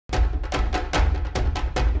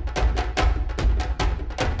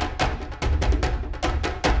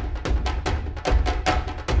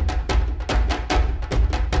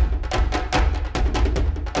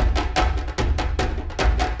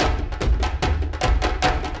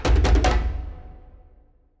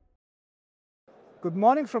Good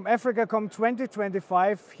morning from AfricaCom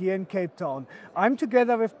 2025 here in Cape Town. I'm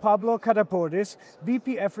together with Pablo Catapodis,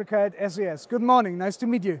 VP Africa at SES. Good morning, nice to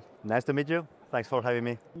meet you. Nice to meet you. Thanks for having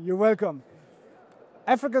me. You're welcome.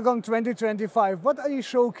 AfricaCom 2025, what are you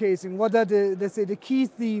showcasing? What are the key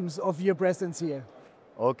themes of your presence here?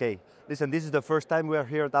 Okay, listen, this is the first time we are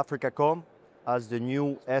here at AfricaCom as the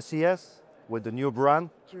new SES with the new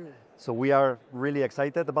brand. True. So we are really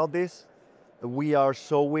excited about this. We are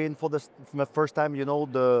showing for the first time,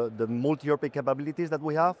 the multi-European capabilities that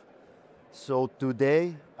we have. So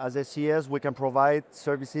today, as SES, we can provide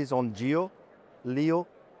services on GEO, LEO,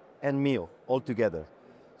 and MEO all together.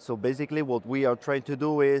 So basically what we are trying to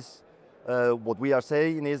do is, what we are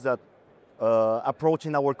saying is that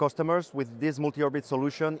approaching our customers with this multi-orbit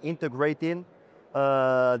solution, integrating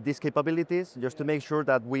these capabilities just to make sure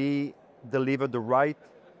that we deliver the right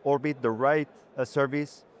orbit, the right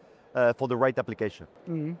service for the right application.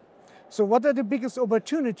 Mm-hmm. So what are the biggest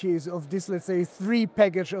opportunities of this, let's say, three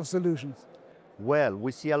package of solutions? Well,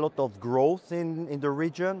 we see a lot of growth in the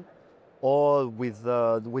region, all with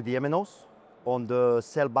the MNOs on the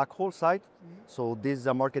cell backhaul side. Mm-hmm. So this is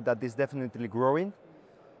a market that is definitely growing.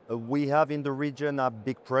 We have in the region a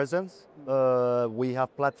big presence. We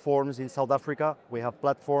have platforms in South Africa. We have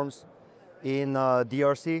platforms in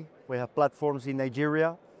DRC. We have platforms in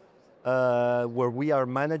Nigeria. Where we are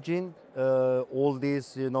managing all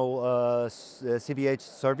these, CVH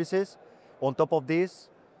services. On top of this,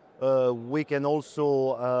 we can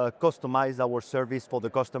also customize our service for the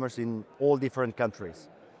customers in all different countries.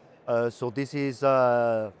 So this is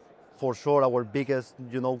for sure our biggest,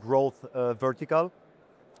 growth vertical,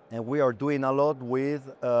 and we are doing a lot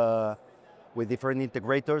with different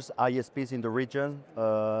integrators, ISPs in the region,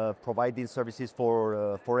 providing services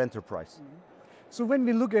for enterprise. Mm-hmm. So when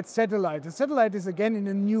we look at satellite, the satellite is again in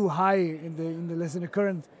a new high in the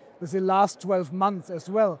current, let's say, last 12 months as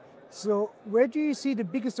well. So where do you see the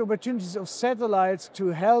biggest opportunities of satellites to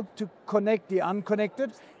help to connect the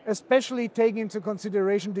unconnected, especially taking into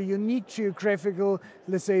consideration the unique geographical,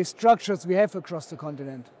 let's say, structures we have across the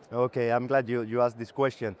continent? Okay, I'm glad you asked this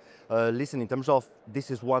question. Listen, in terms of,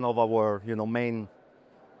 this is one of our, main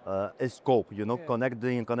scope,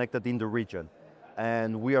 connected in the region.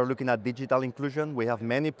 And we are looking at digital inclusion. We have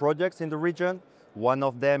many projects in the region. One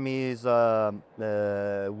of them is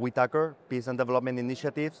Whitaker, Peace and Development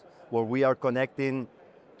Initiatives, where we are connecting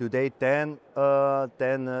today 10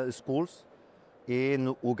 schools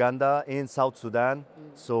in Uganda, in South Sudan. Mm.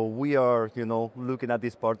 So we are, looking at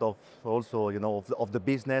this part of also, of the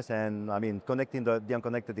business, and I mean, connecting the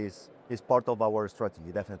unconnected is part of our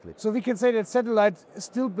strategy, definitely. So we can say that satellite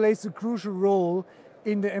still plays a crucial role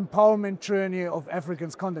in the empowerment journey of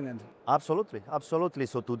Africa's continent. Absolutely, absolutely.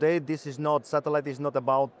 So today, satellite is not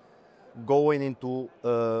about going into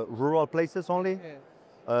rural places only.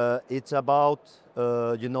 Yeah. It's about,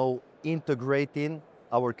 integrating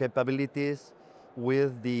our capabilities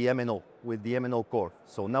with the MNO core.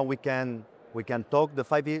 So now we can talk the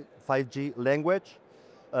 5G language.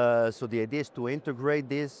 So the idea is to integrate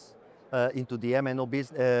this into the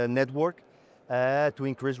MNO network to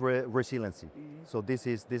increase resiliency. Mm-hmm. So this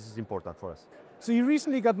is important for us. So you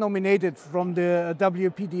recently got nominated from the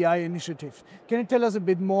WPDI initiative. Can you tell us a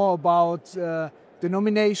bit more about the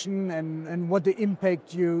nomination and what the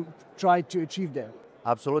impact you tried to achieve there?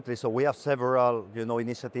 Absolutely. So we have several,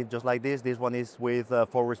 initiatives just like this. This one is with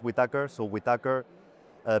Forest Whitaker. So Whitaker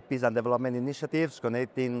Peace and Development Initiatives,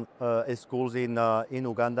 connecting schools in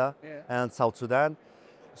Uganda, yeah, and South Sudan.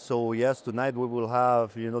 So yes, tonight we will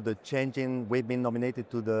have, we've been nominated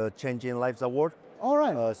to the Changing Lives Award. All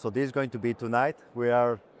right. So this is going to be tonight. We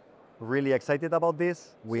are really excited about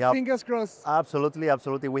this. We have fingers crossed. Absolutely,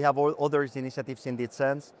 absolutely. We have other initiatives in this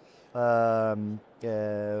sense. We've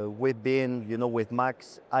been, with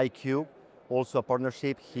Max IQ, also a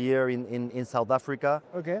partnership here in South Africa.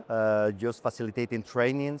 Okay. Just facilitating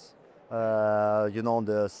trainings. On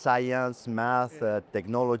the science, math, yeah,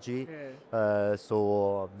 technology. Yeah.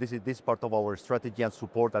 So this is part of our strategy and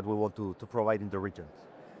support that we want to provide in the region.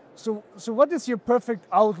 So what is your perfect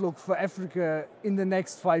outlook for Africa in the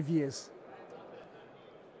next 5 years?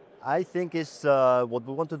 I think what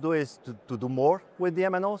we want to do is to do more with the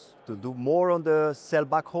MNOs, to do more on the cell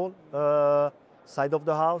backhaul side of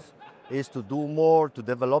the house, is to do more to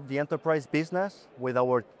develop the enterprise business with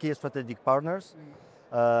our key strategic partners. Mm.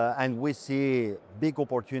 And we see big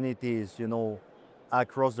opportunities,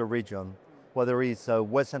 across the region, whether it's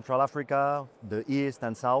West Central Africa, the East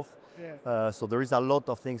and South. Yeah. So there is a lot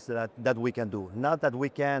of things that we can do. Not that we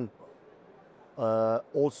can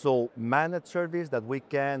also manage service, that we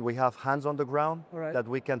have hands on the ground, right, that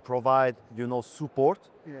we can provide, support.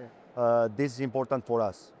 Yeah. this is important for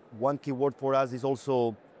us. One key word for us is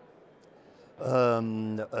also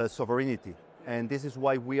sovereignty. And this is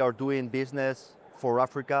why we are doing business for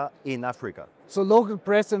Africa in Africa. So local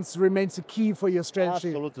presence remains a key for your strategy.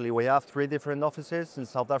 Absolutely. We have 3 different offices in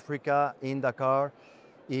South Africa, in Dakar,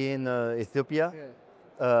 in Ethiopia.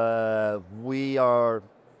 Yeah. We are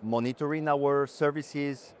monitoring our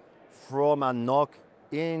services from a NOC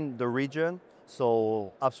in the region.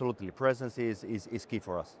 So absolutely, presence is key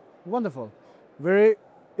for us. Wonderful. Very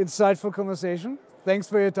insightful conversation. Thanks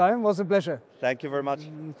for your time. It was a pleasure. Thank you very much.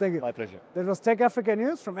 Thank you. My pleasure. That was TechAfrica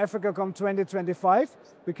News from AfricaCom 2025.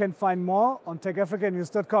 We can find more on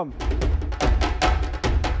techafricanews.com.